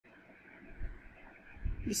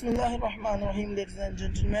Bismillahirrahmanirrahim, ladies and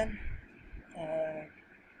gentlemen.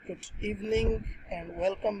 Good evening and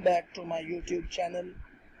welcome back to my YouTube channel,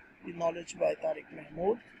 The Knowledge by Tariq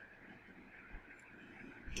Mahmood.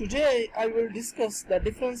 Today I will discuss the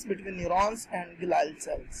difference between neurons and glial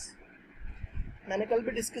cells. मैंने कल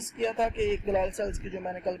भी discuss किया था कि glial sales की जो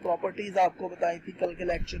मैंने कल प्रॉपर्टीज आपको बताई थी कल के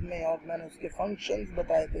लेक्चर में, और मैंने उसके फंक्शंस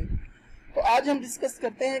बताए थे। तो आज हम डिस्कस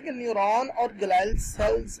करते हैं कि न्यूरॉन और ग्लाइल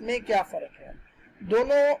सेल्स में क्या फ़र्क है।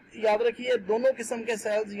 दोनों याद रखिए, दोनों किस्म के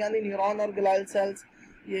सेल्स यानी न्यूरॉन और ग्लाइल सेल्स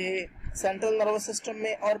ये सेंट्रल नर्वस सिस्टम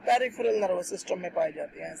में और पेरिफेरल नर्वस सिस्टम में पाए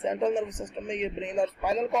जाते हैं। सेंट्रल नर्वस सिस्टम में ये ब्रेन और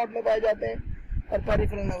स्पाइनल कॉर्ड में पाए जाते हैं और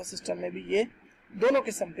पेरिफेरल नर्वस सिस्टम में भी ये दोनों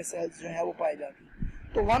किस्म के सेल्स जो है वो पाए जाते हैं।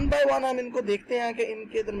 तो वन बाय वन हम इनको देखते हैं कि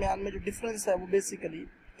इनके दरमियान में जो डिफरेंस है वो बेसिकली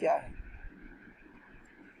क्या है।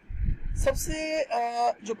 सबसे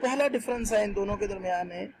जो पहला डिफरेंस है इन दोनों के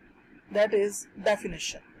दरमियान है, दैट इज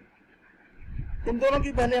डेफिनेशन। इन दोनों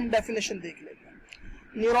की पहले हम डेफिनेशन देख लेते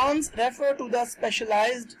हैं। Neurons refer to the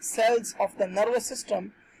specialised sales of the nervous system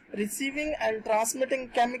receiving end transmitting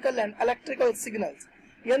chemical and electrical signals.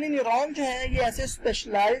 यानी न्यूरॉन जो है ये ऐसे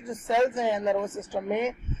स्पेशलाइज्ड सेल्स हैं नर्वस सिस्टम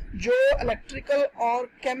में जो इलेक्ट्रिकल और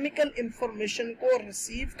केमिकल इंफॉर्मेशन को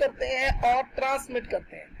रिसीव करते हैं और ट्रांसमिट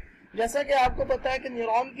करते हैं। जैसा कि आपको पता है कि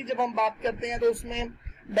न्यूरॉन की जब हम बात करते हैं तो उसमें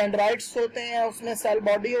डेंड्राइट्स होते हैं, उसमें सेल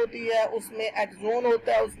बॉडी होती है, उसमें एक्सोन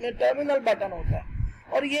होता है, उसमें टर्मिनल बटन होता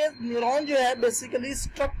है। और ये न्यूरॉन जो है बेसिकली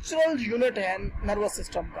स्ट्रक्चरल यूनिट है नर्वस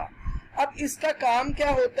सिस्टम का। अब इसका काम क्या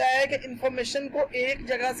होता है कि इंफॉर्मेशन को एक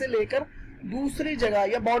जगह से लेकर दूसरी जगह,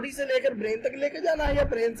 या बॉडी से लेकर ब्रेन तक लेके जाना या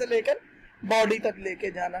ब्रेन से लेकर बॉडी तक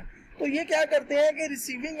लेके जाना। तो ये क्या करते हैं कि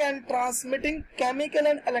receiving end transmitting chemical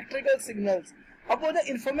and electrical signals. अब वो जो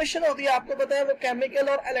इन्फॉर्मेशन होती है आपको पता है वो केमिकल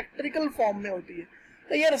और इलेक्ट्रिकल फॉर्म में होती है।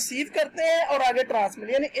 तो ये रिसीव करते हैं और आगे ट्रांसमिट,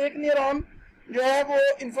 यानी एक न्यूरॉन जो है वो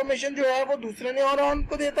इन्फॉर्मेशन जो है वो दूसरे न्यूरॉन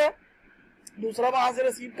को देता है, दूसरा वहां से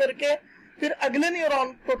रिसीव करके फिर अगले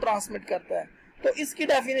न्यूरॉन को ट्रांसमिट करता है। तो इसकी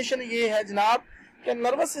डेफिनेशन ये है जनाब कि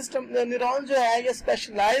नर्वस सिस्टम न्यूरॉन जो है ये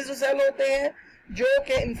स्पेशलाइज्ड सेल होते हैं जो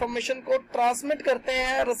कि इंफॉर्मेशन को ट्रांसमिट करते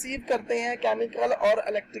हैं, रिसीव करते हैं केमिकल और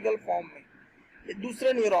इलेक्ट्रिकल फॉर्म में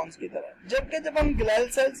दूसरे न्यूरॉन्स की तरह। जबकि जब हम ग्लाइल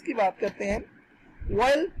सेल्स की बात करते हैं,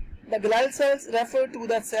 while the glial sales refer to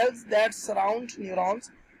the sales that surround neurons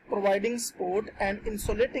providing support and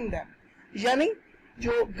insulating them. यानी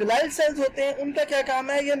जो ग्लाइल सेल्स होते हैं उनका क्या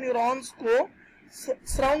काम है, ये न्यूरॉन्स को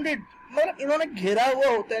सराउंडेड, मतलब इन्होंने घेरा हुआ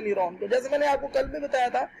होता है न्यूरॉन को। जैसे मैंने आपको कल भी बताया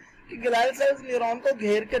था कि ग्लाइल सेल्स न्यूरॉन को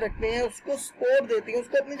घेर के रखते हैं, उसको सपोर्ट देती हैं,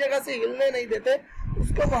 उसको अपनी जगह से हिलने नहीं देते,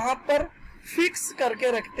 उसको वहां पर फिक्स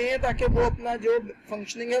करके रखते हैं ताकि वो अपना जो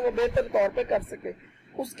फंक्शनिंग है वो बेहतर तौर पे कर सके।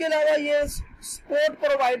 उसके अलावा ये सपोर्ट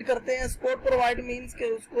प्रोवाइड करते हैं। सपोर्ट प्रोवाइड मींस के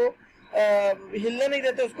उसको हिलने नहीं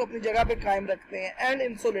देते, उसको अपनी जगह पे कायम रखते हैं। And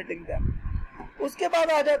insulating them. उसके बाद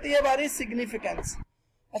आ जाती है हमारी सिग्निफिकेंस।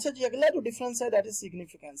 अच्छा जी, अगला जो डिफरेंस है दैट इज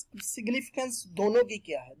सिग्निफिकेंस। सिग्निफिकेंस दोनों की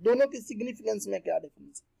क्या है, दोनों की सिग्निफिकेंस में क्या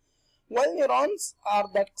डिफरेंस है। While neurons are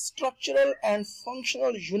the structural and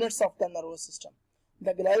functional units of the nervous system,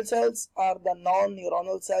 the glial cells are the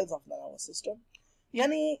non-neuronal cells of the nervous system.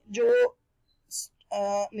 यानी जो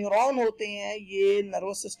न्यूरॉन होते हैं ये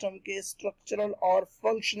नर्वस सिस्टम के स्ट्रक्चरल और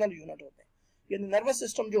फंक्शनल यूनिट होते हैं। यानी नर्वस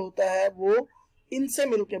सिस्टम जो होता है वो इनसे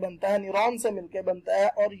मिलके बनता है, न्यूरॉन से मिलके बनता है,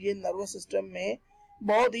 और ये नर्वस सिस्टम में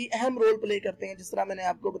बहुत ही अहम रोल प्ले करते हैं। जिस तरह मैंने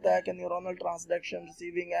आपको बताया कि neuronal transduction,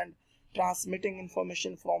 receiving end transmitting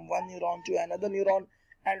information from one neuron to another neuron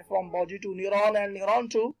and from body to neuron and neuron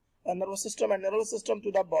to a nervous system and nervous system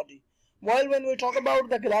to the body. While when we talk about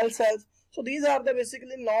the glial cells, so these are the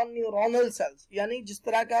basically non-neuronal cells. यानी जिस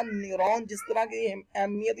तरह का neuron, जिस तरह की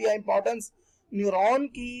अहमियत या importance neuron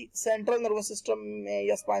की सेंट्रल नर्वस सिस्टम में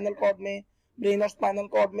या स्पाइनल कॉर्ड में, ब्रेन और स्पाइनल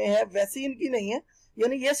कॉर्ड में है, वैसी इनकी नहीं है।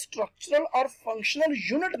 यानी ये स्ट्रक्चरल और फंक्शनल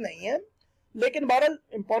यूनिट नहीं है, लेकिन बहरहाल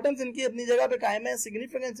इंपॉर्टेंस इनकी अपनी जगह पे कायम है।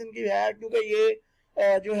 सिग्निफिकेंस इनकी है क्योंकि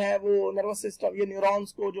ये जो है वो नर्वस सिस्टम, ये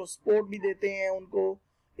न्यूरॉन्स को जो सपोर्ट भी देते हैं, उनको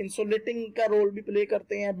इंसुलेटिंग का रोल भी प्ले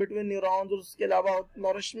करते हैं बिटवीन न्यूरॉन्स, और उसके अलावा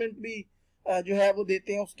नरिशमेंट भी जो है वो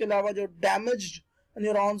देते हैं। उसके अलावा जो डैमेज्ड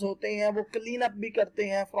न्यूरॉन्स होते हैं वो क्लीन अप भी करते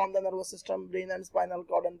हैं from the nervous system, brain and spinal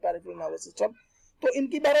cord and peripheral nervous system. तो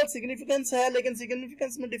इनकी बहरहाल सिग्निफिकेंस है, लेकिन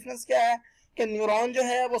सिग्निफिकेंस में डिफरेंस क्या है कि न्यूरॉन जो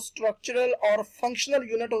है वो स्ट्रक्चरल और फंक्शनल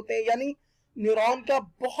यूनिट होते हैं। यानी न्यूरॉन का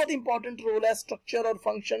बहुत इंपॉर्टेंट रोल है स्ट्रक्चर और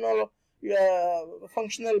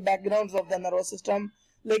functional backgrounds of the nervous system,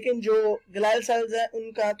 लेकिन जो ग्लाइल सेल्स है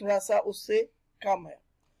उनका थोड़ा सा उससे कम है।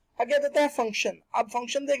 आगे देते हैं फंक्शन। अब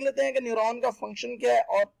फंक्शन देख लेते हैं कि न्यूरॉन का फंक्शन क्या है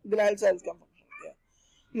और ग्लाइल सेल्स का फंक्शन क्या है।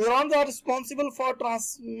 Neurons are responsible for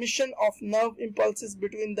transmission of nerve impulses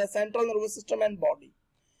between the central nervous system and body.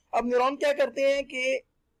 अब न्यूरॉन क्या करते हैं कि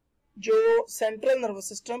जो सेंट्रल नर्वस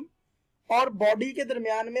सिस्टम और बॉडी के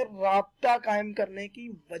दरमियान में राब्ता कायम करने की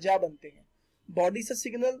वजह बनते हैं। बॉडी से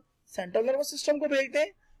सिग्नल सेंट्रल नर्वस सिस्टम को भेजते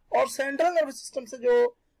हैं और सेंट्रल नर्वस सिस्टम से जो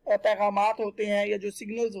पैगामात होते हैं या जो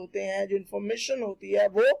सिग्नल्स होते हैं, जो इंफॉर्मेशन होती है,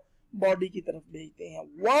 वो बॉडी की तरफ भेजते हैं।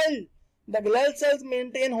 While the glial cells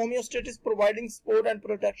maintain homeostasis providing support and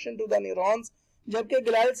protection to the neurons, जबकि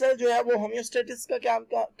ग्लियल सेल जो है वो होमियोस्टेसिस का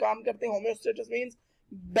काम करते हैं। Homeostasis means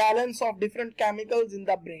balance of different chemicals in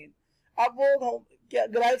the brain. अब वो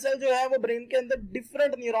ग्लियल सेल जो है वो ब्रेन के अंदर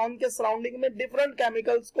डिफरेंट न्यूरॉन के सराउंडिंग में डिफरेंट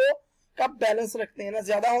केमिकल्स को कब बैलेंस रखते हैं, ना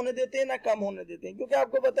ज्यादा होने देते हैं ना कम होने देते हैं, क्योंकि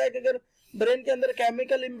आपको पता है कि अगर ब्रेन के अंदर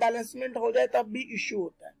केमिकल इम्बैलेंसमेंट हो जाए तब भी इश्यू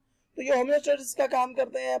होता है। तो ये होमियोस्टेसिस का काम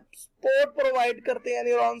करते हैं, सपोर्ट प्रोवाइड करते हैं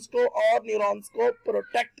न्यूरॉन्स को और न्यूरॉन्स को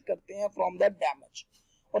प्रोटेक्ट करते हैं फ्रॉम द डैमेज।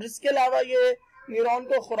 और इसके अलावा ये न्यूरॉन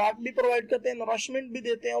को खुराक भी प्रोवाइड करते हैं, नरिशमेंट भी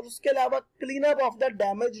देते हैं, और उसके अलावा clean up of the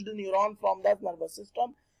damaged neuron from the nervous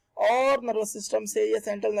system, और नर्वस सिस्टम से या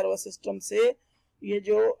सेंट्रल नर्वस सिस्टम से ये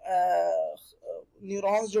जो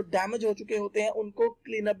न्यूरॉन्स जो डैमेज हो चुके होते हैं उनको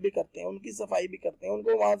क्लीन अप भी करते हैं, उनकी सफाई भी करते हैं,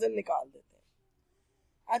 उनको वहां से निकाल देते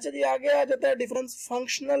हैं। अच्छा जी, आगे आ जाता है difference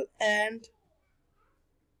functional and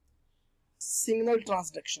signal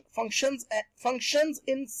transduction. Functions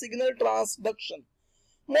in signal transduction.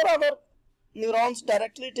 मोreover, neurons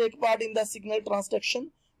directly take part in the signal transduction,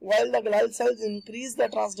 while the glial cells increase the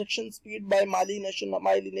transduction speed by myelination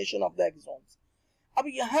of the axons. अब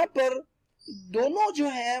यहाँ पर दोनों जो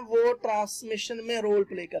है वो ट्रांसमिशन में role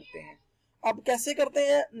play करते हैं। अब कैसे करते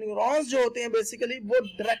हैं? न्यूरॉन्स जो होते हैं बेसिकली वो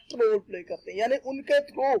डायरेक्ट रोल प्ले करते हैं, यानी उनके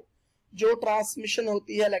थ्रू जो ट्रांसमिशन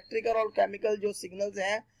होती है इलेक्ट्रिकल और केमिकल जो सिग्नल्स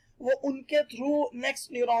हैं वो उनके थ्रू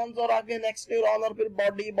नेक्स्ट न्यूरॉन्स और आगे नेक्स्ट न्यूरॉन और फिर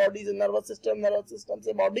बॉडी से नर्वस सिस्टम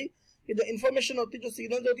से बॉडी की जो इंफॉर्मेशन होती है, जो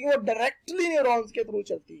सिग्नल्स होती है वो डायरेक्टली न्यूरॉन्स के थ्रू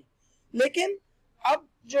चलती है। लेकिन अब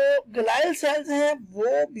जो ग्लाइल सेल्स हैं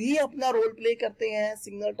वो भी अपना रोल प्ले करते हैं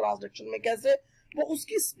सिग्नल ट्रांसडक्शन में। कैसे? वो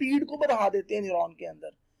उसकी स्पीड को बढ़ा देते हैं न्यूरॉन के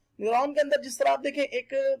अंदर। न्यूरॉन के अंदर जिस तरह आप देखें,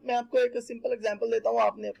 मैं आपको एक सिंपल एग्जांपल देता हूँ।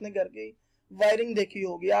 आपने अपने घर की वायरिंग देखी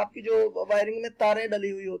होगी, आपकी जो वायरिंग में तारें डली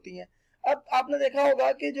हुई होती हैं। अब आपने देखा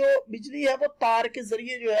होगा कि जो बिजली है वो तार के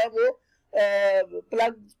जरिए जो है वो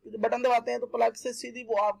प्लग बटन दबाते हैं तो प्लग से सीधी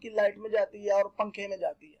वो आपकी लाइट में जाती है और पंखे में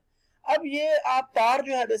जाती है। अब ये आप तार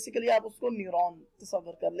जो है बेसिकली आप उसको न्यूरॉन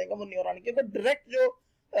तस्वर कर लेंगे, वो न्यूरॉन के डायरेक्ट जो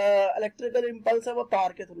इलेक्ट्रिकल इंपल्स है वो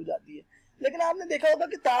तार के थ्रू जाती है। लेकिन आपने देखा होगा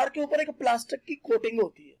कि तार के ऊपर एक प्लास्टिक की कोटिंग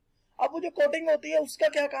होती है। अब वो जो कोटिंग होती है उसका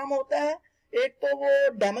क्या काम होता है? एक तो वो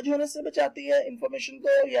डैमेज होने से बचाती है इंफॉर्मेशन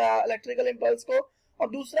को या इलेक्ट्रिकल इंपल्स को, और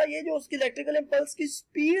दूसरा ये जो उसकी इलेक्ट्रिकल इंपल्स की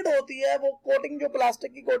स्पीड होती है, वो कोटिंग जो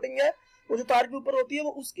प्लास्टिक की कोटिंग है वो जो तार के ऊपर होती है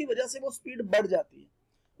वो उसकी वजह से वो स्पीड बढ़ जाती है।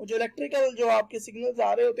 वो जो इलेक्ट्रिकल जो आपके सिग्नल्स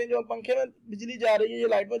आ रहे होते हैं, जो पंखे में बिजली जा रही है, जो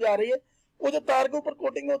लाइट में जा रही है, वो जो तार के ऊपर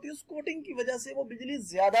कोटिंग होती है उस कोटिंग की वजह से वो बिजली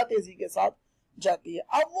ज्यादा तेजी के साथ जाती है।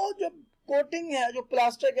 अब वो जो कोटिंग है, जो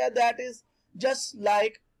प्लास्टिक है, that is just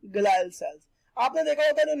like glial sales. आपने देखा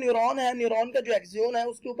होगा जो न्यूरॉन है, न्यूरॉन का जो एक्सोन है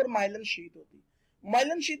उसके ऊपर माइलिन शीट होती है।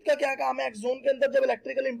 माइलिन शीट का क्या काम है? एक्सोन के अंदर जब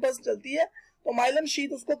इलेक्ट्रिकल इंपल्स चलती है तो माइलिन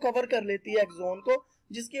शीट उसको कवर कर लेती है एक्सोन को,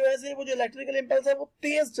 जिसकी वजह से वो जो इलेक्ट्रिकल इंपल्स है वो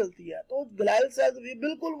तेज चलती है। तो ग्लाइल सेल्स भी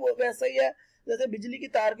बिल्कुल वो वैसा ही है जैसे बिजली की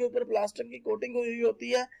तार के ऊपर प्लास्टिक की कोटिंग हुई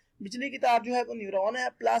होती है। बिजली की तार जो है वो न्यूरॉन है,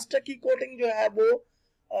 प्लास्टिक की कोटिंग जो है वो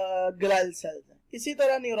ग्लाइल सेल्स है। इसी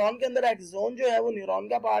तरह न्यूरॉन के अंदर एक्सोन जो है वो न्यूरॉन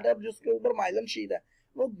का पार्ट है, जिसके ऊपर माइलिन शीट है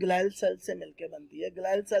वो ग्लाइल सेल्स से मिलकर बनती है।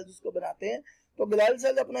 ग्लाइल सेल्स उसको बनाते हैं। तो ग्लाइल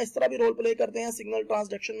सेल्स अपना इस तरह भी रोल प्ले करते हैं सिग्नल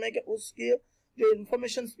ट्रांसडक्शन में कि उसकी जो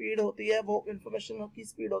इंफॉर्मेशन स्पीड होती है, वो इंफॉर्मेशन की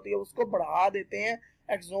स्पीड होती है उसको बढ़ा देते हैं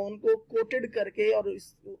एक्सोन को कोटेड करके, और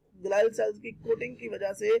इस ग्लाइल सेल्स की कोटिंग की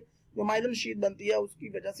वजह से जो माइलिन शीट बनती है उसकी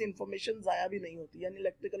वजह से इंफॉर्मेशन जाया भी नहीं होती, यानी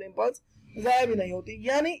इलेक्ट्रिकल इंपल्स जाया भी नहीं होती,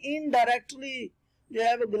 यानी इनडायरेक्टली जो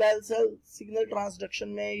है वो ग्लाइल सेल सिग्नल ट्रांसडक्शन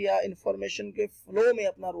में या इंफॉर्मेशन के फ्लो में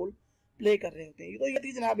अपना रोल प्ले कर रहे होते हैं। तो ये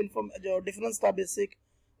थी जनाब जो डिफरेंस था basic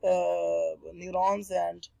neurons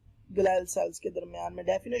and glial sales के दरमियान में।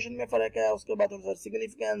 डेफिनेशन में फर्क है, उसके बाद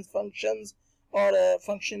सिग्निफिकेंस, फंक्शंस और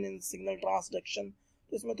फंक्शन इन सिग्नल ट्रांसडक्शन,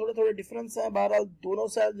 तो इसमें थोड़े थोड़े डिफरेंस हैं। बहरहाल दोनों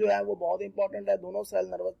सेल जो है वो बहुत इंपॉर्टेंट है, दोनों cell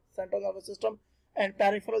central nervous system and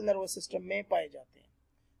peripheral nervous system में पाए जाते हैं।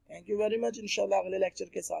 Thank you very much. इंशाल्लाह अगले लेक्चर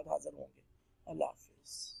के साथ हाजिर होंगे। अल्लाह हाफिज़।